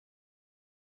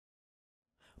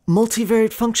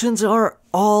Multivariate functions are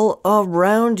all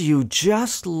around you.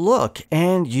 Just look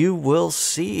and you will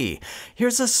see.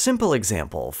 Here's a simple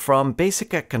example from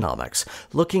basic economics,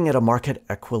 looking at a market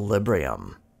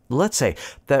equilibrium. Let's say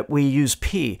that we use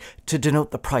P to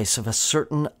denote the price of a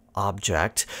certain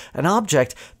object, an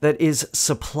object that is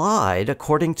supplied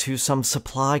according to some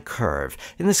supply curve,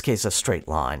 in this case a straight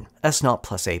line, S0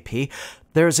 plus AP.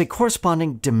 There is a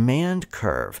corresponding demand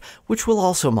curve, which we'll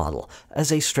also model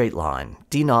as a straight line,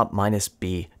 D0 minus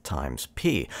B times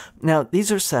P. Now,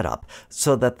 these are set up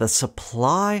so that the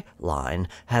supply line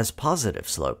has positive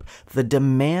slope. The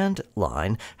demand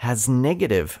line has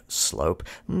negative slope.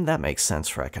 That makes sense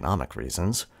for economic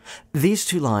reasons. These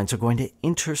two lines are going to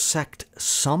intersect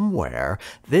somewhere.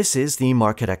 This is the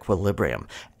market equilibrium,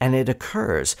 and it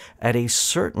occurs at a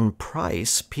certain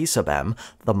price, P sub m,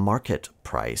 the market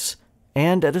price,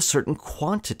 and at a certain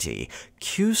quantity,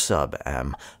 Q sub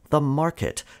m, the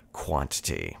market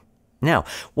quantity. Now,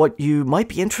 what you might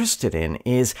be interested in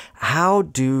is how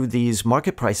do these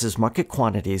market prices, market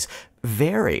quantities,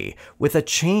 vary with a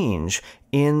change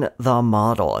in the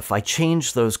model? If I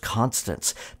change those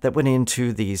constants that went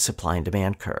into the supply and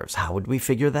demand curves, how would we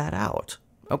figure that out?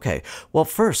 Okay, well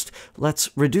first, let's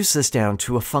reduce this down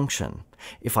to a function.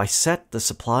 If I set the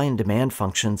supply and demand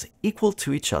functions equal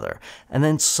to each other and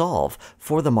then solve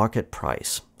for the market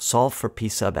price, solve for P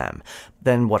sub m,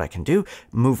 then what I can do,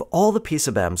 move all the P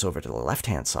sub m's over to the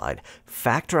left-hand side,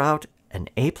 factor out an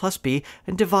a plus b,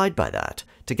 and divide by that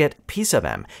to get P sub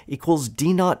m equals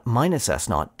D0 minus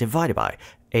S0 divided by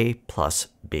a plus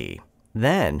b.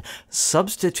 Then,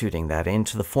 substituting that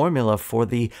into the formula for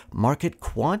the market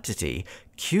quantity,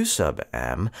 Q sub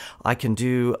m, I can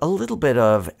do a little bit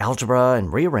of algebra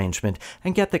and rearrangement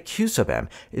and get that Q sub m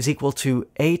is equal to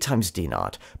a times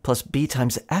D0 plus b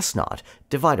times S0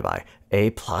 divided by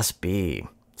a plus b.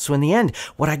 So in the end,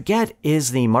 what I get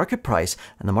is the market price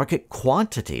and the market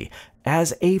quantity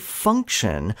as a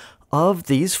function of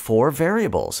these four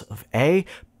variables of a,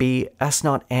 b,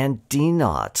 S0, and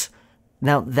D0.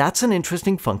 Now, that's an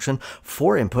interesting function,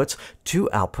 4 inputs, 2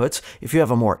 outputs. If you have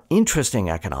a more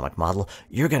interesting economic model,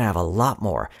 you're going to have a lot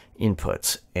more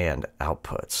inputs and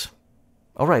outputs.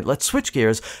 All right, let's switch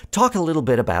gears, talk a little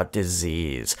bit about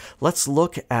disease. Let's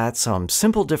look at some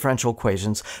simple differential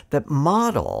equations that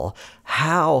model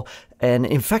how an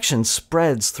infection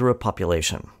spreads through a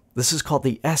population. This is called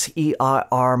the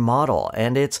SEIR model,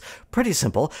 and it's pretty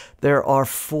simple. There are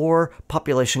 4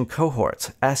 population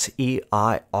cohorts,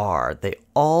 SEIR. They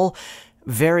all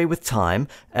vary with time.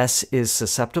 S is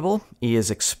susceptible, E is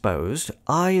exposed,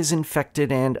 I is infected,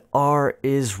 and R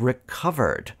is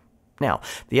recovered. Now,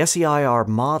 the SEIR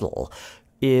model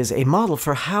is a model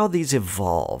for how these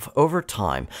evolve over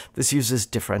time. This uses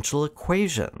differential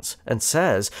equations and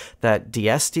says that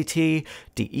ds dt,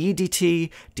 dE dt,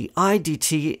 di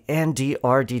dt, and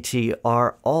dr dt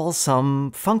are all some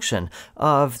function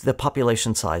of the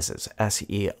population sizes, S,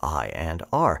 E, I, and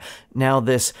R. Now,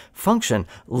 this function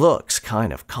looks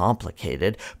kind of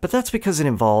complicated, but that's because it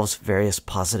involves various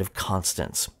positive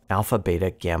constants, alpha, beta,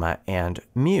 gamma, and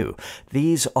mu.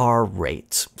 These are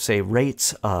rates, say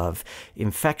rates of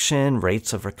infection,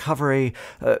 rates of recovery,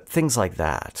 things like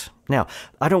that. Now,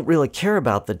 I don't really care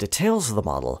about the details of the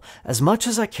model as much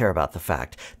as I care about the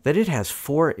fact that it has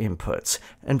 4 inputs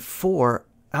and 4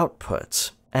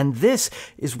 outputs. And this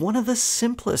is one of the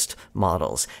simplest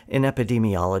models in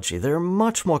epidemiology. There are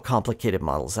much more complicated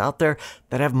models out there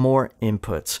that have more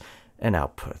inputs and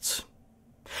outputs.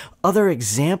 Other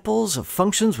examples of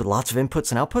functions with lots of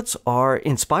inputs and outputs are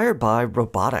inspired by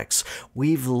robotics.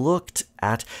 We've looked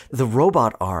at the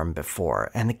robot arm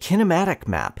before and the kinematic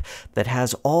map that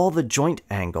has all the joint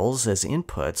angles as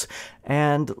inputs,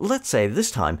 and let's say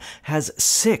this time has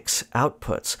 6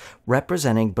 outputs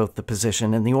representing both the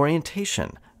position and the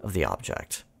orientation of the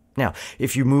object. Now,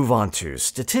 if you move on to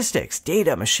statistics,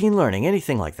 data, machine learning,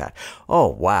 anything like that, oh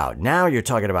wow, now you're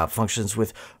talking about functions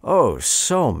with, oh,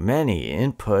 so many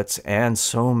inputs and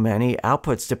so many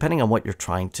outputs, depending on what you're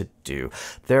trying to do.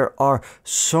 There are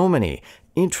so many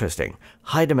interesting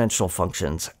high-dimensional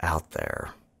functions out there.